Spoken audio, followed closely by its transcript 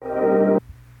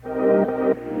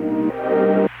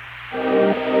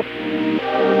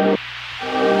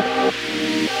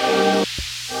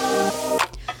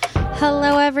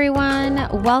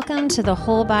Welcome to the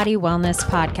Whole Body Wellness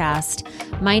Podcast.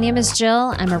 My name is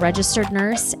Jill. I'm a registered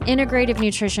nurse, integrative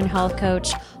nutrition health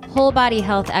coach, whole body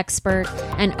health expert,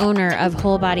 and owner of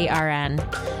Whole Body RN.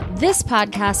 This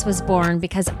podcast was born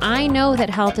because I know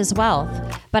that health is wealth,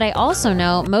 but I also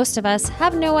know most of us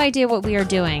have no idea what we are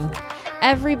doing.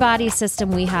 Every body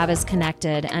system we have is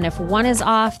connected, and if one is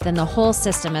off, then the whole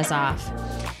system is off.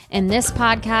 In this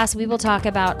podcast, we will talk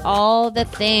about all the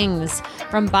things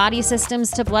from body systems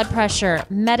to blood pressure,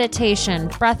 meditation,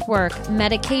 breath work,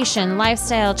 medication,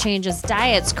 lifestyle changes,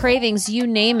 diets, cravings, you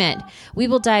name it. We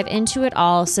will dive into it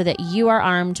all so that you are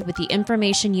armed with the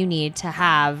information you need to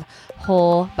have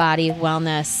whole body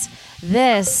wellness.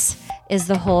 This is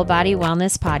the Whole Body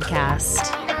Wellness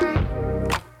Podcast.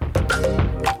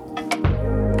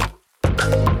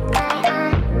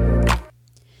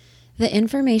 The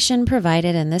information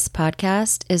provided in this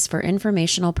podcast is for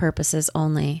informational purposes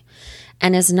only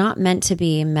and is not meant to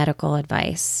be medical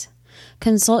advice.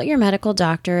 Consult your medical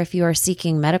doctor if you are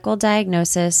seeking medical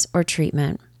diagnosis or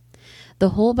treatment. The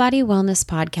Whole Body Wellness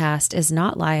Podcast is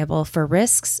not liable for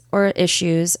risks or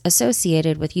issues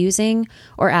associated with using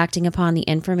or acting upon the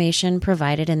information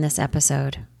provided in this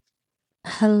episode.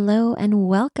 Hello and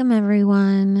welcome,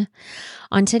 everyone.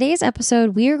 On today's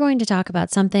episode, we are going to talk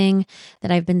about something that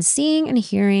I've been seeing and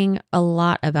hearing a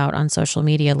lot about on social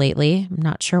media lately. I'm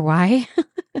not sure why.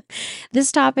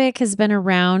 This topic has been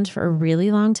around for a really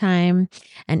long time,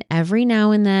 and every now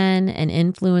and then an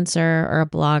influencer or a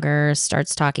blogger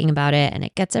starts talking about it, and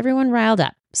it gets everyone riled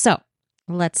up. So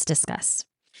let's discuss.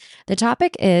 The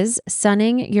topic is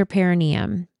sunning your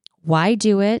perineum. Why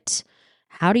do it?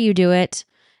 How do you do it?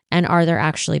 And are there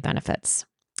actually benefits?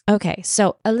 Okay,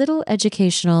 so a little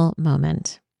educational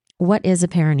moment. What is a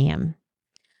perineum?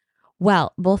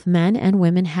 Well, both men and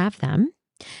women have them,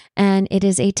 and it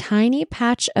is a tiny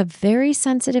patch of very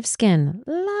sensitive skin,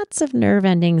 lots of nerve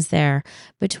endings there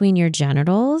between your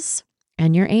genitals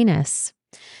and your anus.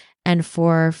 And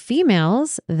for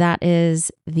females, that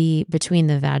is between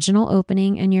the vaginal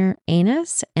opening and your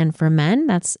anus, and for men,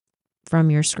 that's from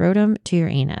your scrotum to your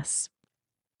anus.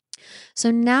 So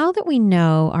now that we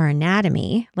know our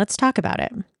anatomy, let's talk about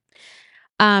it.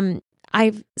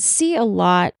 I see a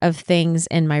lot of things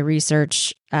in my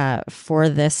research for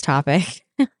this topic,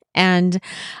 and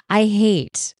I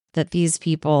hate that these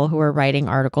people who are writing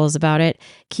articles about it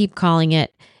keep calling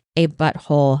it a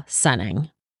butthole sunning.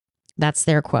 That's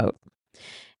their quote.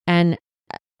 And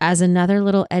as another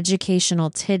little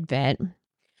educational tidbit,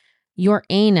 your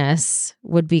anus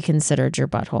would be considered your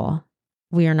butthole.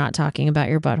 We are not talking about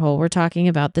your butthole. We're talking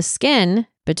about the skin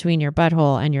between your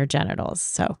butthole and your genitals.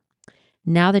 So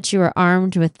now that you are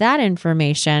armed with that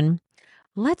information,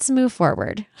 let's move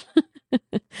forward.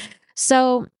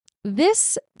 So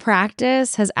this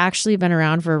practice has actually been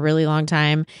around for a really long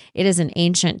time. It is an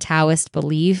ancient Taoist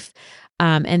belief.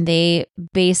 And the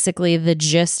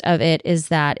gist of it is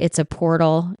that it's a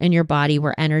portal in your body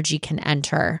where energy can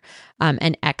enter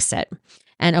and exit.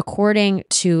 And according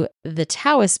to the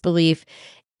Taoist belief,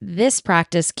 this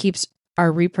practice keeps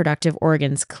our reproductive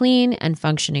organs clean and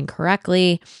functioning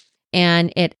correctly,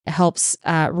 and it helps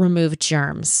remove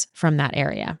germs from that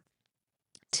area.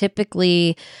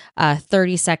 Typically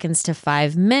 30 seconds to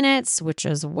 5 minutes, which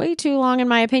is way too long in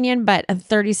my opinion, but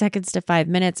 30 seconds to 5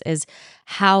 minutes is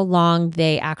how long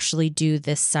they actually do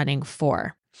this sunning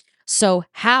for. So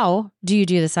how do you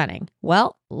do the sunning?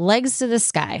 Well, legs to the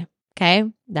sky. Okay,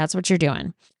 that's what you're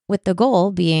doing, with the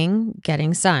goal being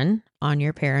getting sun on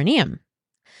your perineum.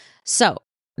 So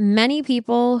many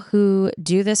people who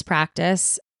do this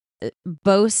practice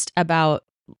boast about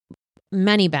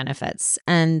many benefits,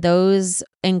 and those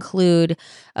include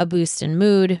a boost in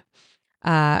mood,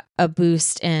 a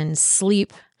boost in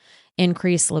sleep,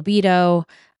 increased libido,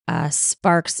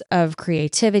 sparks of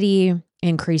creativity,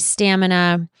 increased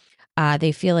stamina.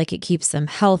 They feel like it keeps them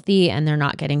healthy and they're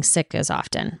not getting sick as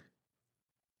often.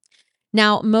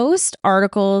 Now, most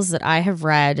articles that I have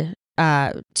read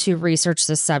to research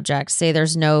this subject say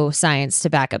there's no science to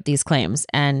back up these claims,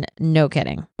 and no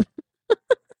kidding.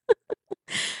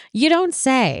 You don't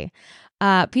say.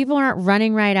 People aren't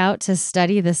running right out to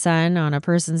study the sun on a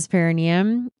person's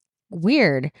perineum.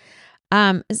 Weird.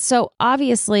 So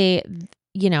obviously,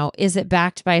 is it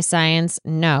backed by science?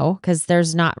 No, because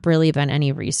there's not really been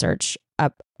any research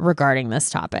up regarding this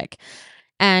topic.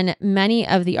 And many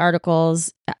of the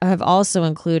articles have also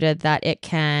included that it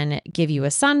can give you a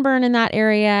sunburn in that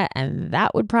area, and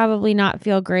that would probably not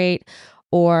feel great.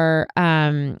 Or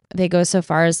they go so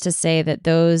far as to say that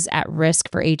those at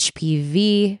risk for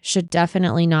HPV should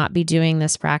definitely not be doing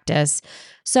this practice.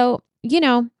 So,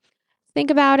 think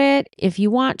about it. If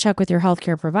you want, check with your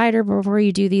healthcare provider before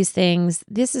you do these things.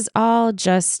 This is all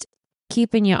just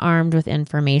keeping you armed with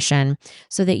information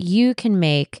so that you can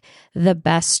make the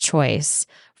best choice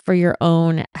for your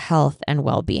own health and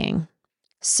well-being.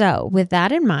 So, with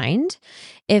that in mind,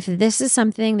 if this is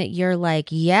something that you're like,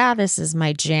 yeah, this is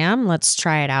my jam, let's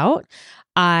try it out,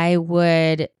 I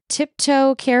would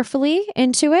tiptoe carefully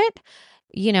into it.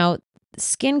 You know,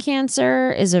 skin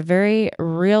cancer is a very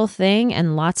real thing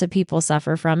and lots of people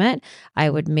suffer from it. I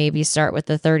would maybe start with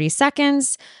the 30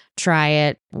 seconds, try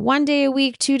it 1 day a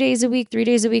week, 2 days a week, 3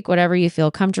 days a week, whatever you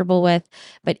feel comfortable with.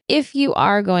 But if you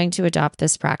are going to adopt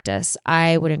this practice,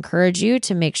 I would encourage you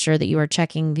to make sure that you are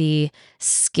checking the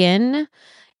skin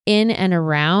in and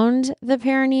around the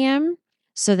perineum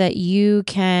so that you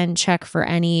can check for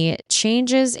any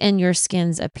changes in your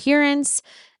skin's appearance,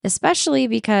 especially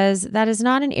because that is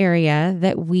not an area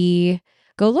that we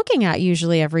go looking at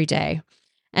usually every day.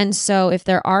 And so if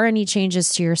there are any changes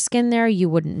to your skin there, you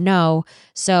wouldn't know.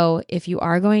 So if you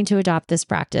are going to adopt this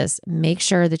practice, make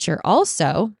sure that you're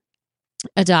also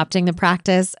adopting the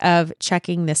practice of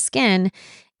checking the skin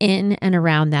in and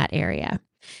around that area.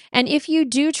 And if you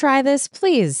do try this,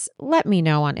 please let me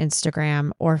know on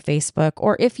Instagram or Facebook,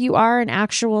 or if you are an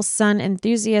actual sun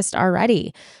enthusiast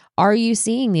already, are you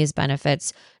seeing these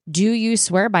benefits? Do you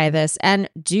swear by this? And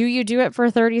do you do it for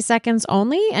 30 seconds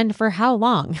only? And for how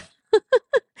long?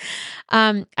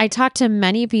 I talk to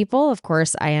many people. Of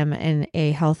course, I am in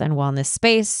a health and wellness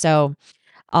space. So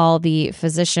all the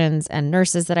physicians and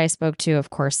nurses that I spoke to, of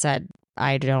course, said,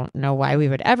 I don't know why we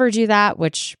would ever do that,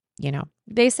 which,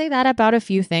 they say that about a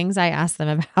few things I asked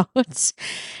them about.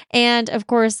 And of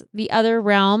course, the other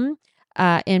realm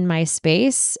in my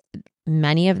space,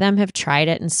 many of them have tried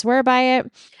it and swear by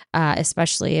it,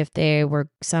 especially if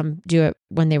some do it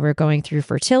when they were going through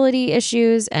fertility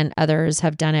issues, and others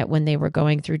have done it when they were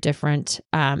going through different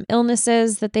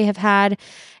illnesses that they have had,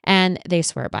 and they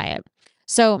swear by it.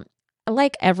 So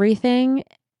like everything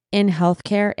in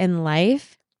healthcare in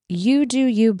life, you do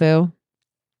you, boo.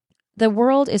 The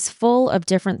world is full of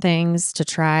different things to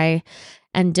try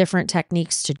and different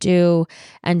techniques to do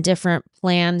and different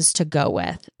plans to go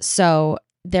with. So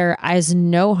there is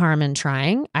no harm in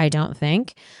trying, I don't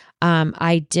think.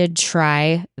 I did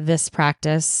try this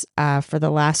practice for the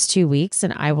last 2 weeks,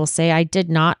 and I will say I did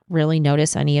not really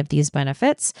notice any of these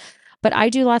benefits. But I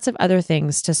do lots of other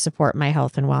things to support my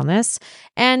health and wellness.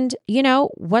 And,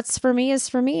 what's for me is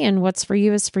for me, and what's for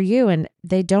you is for you. And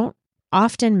they don't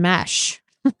often mesh.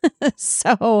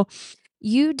 So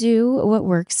you do what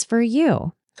works for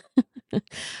you.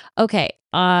 Okay.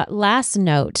 Last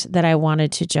note that I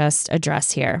wanted to just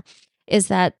address here is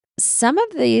that some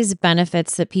of these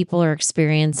benefits that people are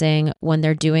experiencing when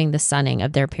they're doing the sunning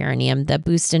of their perineum, the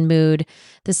boost in mood,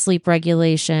 the sleep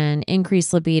regulation,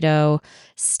 increased libido,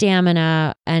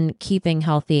 stamina, and keeping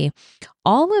healthy,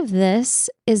 all of this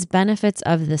is benefits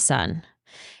of the sun.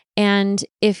 And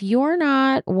if you're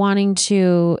not wanting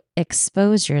to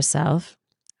expose yourself,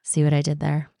 see what I did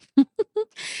there?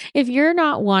 If you're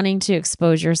not wanting to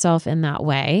expose yourself in that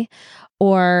way,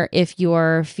 or if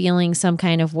you're feeling some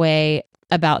kind of way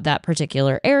about that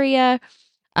particular area,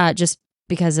 just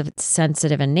because of its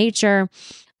sensitive in nature,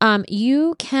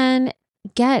 you can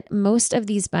get most of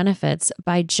these benefits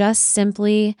by just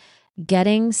simply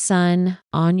getting sun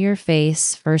on your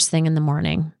face first thing in the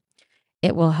morning.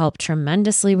 It will help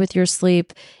tremendously with your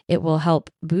sleep. It will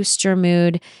help boost your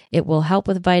mood. It will help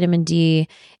with vitamin D.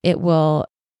 It will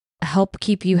help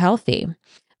keep you healthy.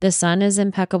 The sun is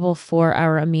impeccable for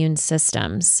our immune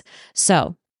systems.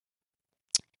 So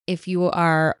if you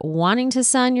are wanting to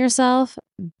sun yourself,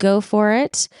 go for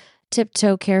it.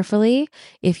 Tiptoe carefully.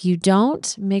 If you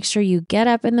don't, make sure you get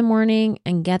up in the morning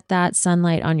and get that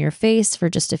sunlight on your face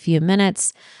for just a few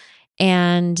minutes.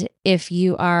 And if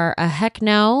you are a heck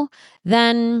no,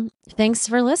 then thanks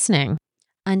for listening.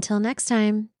 Until next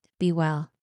time, be well.